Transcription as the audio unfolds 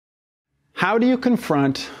How do you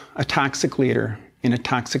confront a toxic leader in a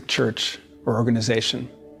toxic church or organization?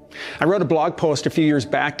 I wrote a blog post a few years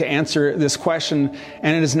back to answer this question,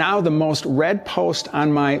 and it is now the most read post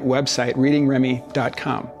on my website,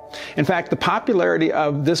 readingremy.com. In fact, the popularity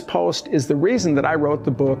of this post is the reason that I wrote the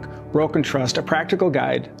book, Broken Trust, a practical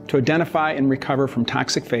guide to identify and recover from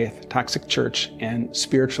toxic faith, toxic church, and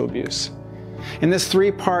spiritual abuse. In this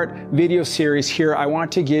three-part video series here, I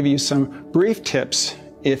want to give you some brief tips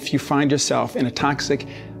if you find yourself in a toxic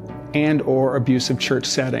and/or abusive church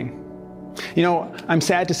setting. You know, I'm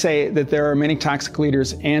sad to say that there are many toxic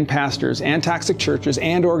leaders and pastors and toxic churches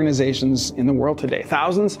and organizations in the world today.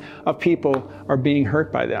 Thousands of people are being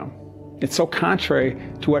hurt by them. It's so contrary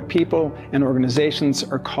to what people and organizations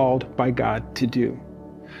are called by God to do.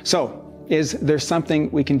 So, is there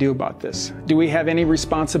something we can do about this? Do we have any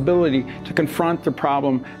responsibility to confront the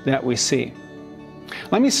problem that we see?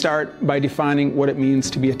 Let me start by defining what it means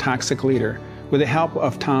to be a toxic leader with the help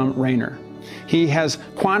of Tom Rainer. He has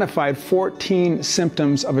quantified 14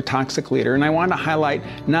 symptoms of a toxic leader, and I want to highlight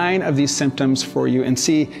 9 of these symptoms for you and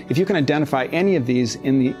see if you can identify any of these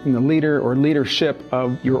in the leader or leadership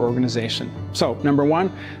of your organization. So, number 1,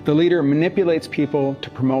 the leader manipulates people to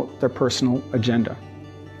promote their personal agenda.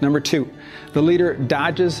 Number 2, the leader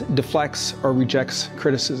dodges, deflects, or rejects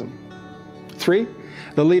criticism. 3,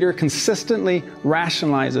 the leader consistently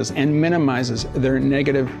rationalizes and minimizes their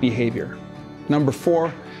negative behavior. Number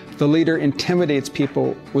 4, the leader intimidates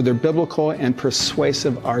people with their biblical and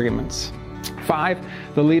persuasive arguments. 5,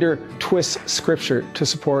 the leader twists scripture to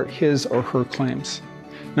support his or her claims.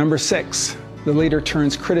 Number 6, the leader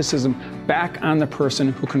turns criticism back on the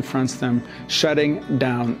person who confronts them, shutting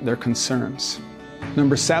down their concerns.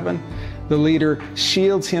 Number 7, the leader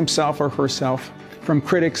shields himself or herself from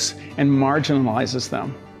critics and marginalizes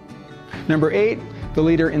them. Number 8, the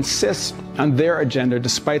leader insists on their agenda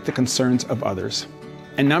despite the concerns of others.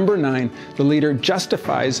 And number 9, the leader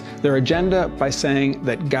justifies their agenda by saying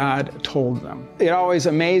that God told them. It always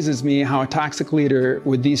amazes me how a toxic leader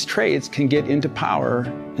with these traits can get into power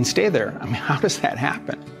and stay there. I mean, how does that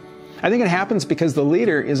happen? I think it happens because the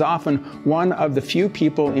leader is often one of the few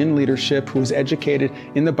people in leadership who is educated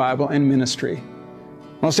in the Bible and ministry.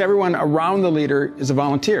 Most everyone around the leader is a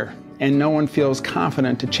volunteer, and no one feels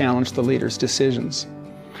confident to challenge the leader's decisions.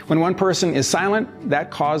 When one person is silent,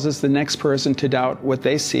 that causes the next person to doubt what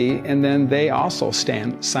they see, and then they also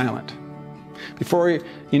stand silent. Before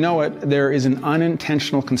you know it, there is an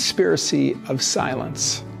unintentional conspiracy of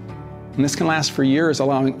silence. And this can last for years,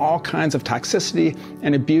 allowing all kinds of toxicity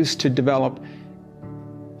and abuse to develop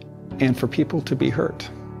and for people to be hurt.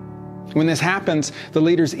 When this happens, the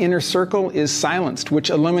leader's inner circle is silenced, which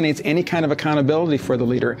eliminates any kind of accountability for the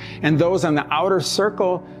leader. And those on the outer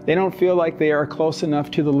circle, they don't feel like they are close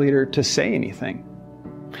enough to the leader to say anything.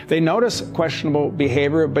 They notice questionable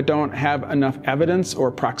behavior, but don't have enough evidence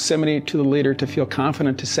or proximity to the leader to feel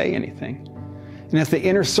confident to say anything. And if the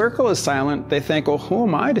inner circle is silent, they think, well, who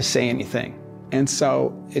am I to say anything? And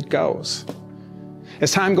so it goes.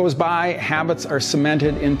 As time goes by, habits are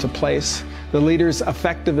cemented into place. The leader's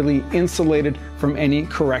effectively insulated from any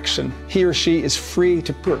correction. He or she is free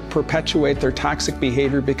to perpetuate their toxic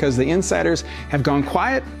behavior because the insiders have gone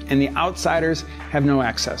quiet and the outsiders have no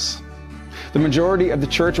access. The majority of the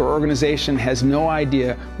church or organization has no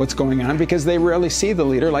idea what's going on because they rarely see the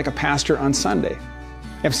leader like a pastor on Sunday.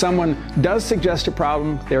 If someone does suggest a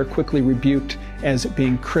problem, they are quickly rebuked as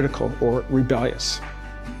being critical or rebellious.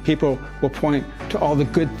 People will point to all the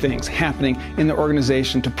good things happening in the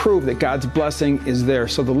organization to prove that God's blessing is there,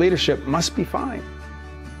 so the leadership must be fine.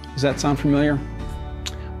 Does that sound familiar?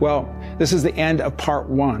 Well, this is the end of part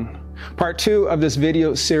 1. Part 2 of this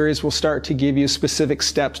video series will start to give you specific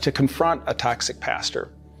steps to confront a toxic pastor.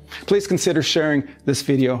 Please consider sharing this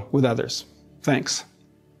video with others. Thanks.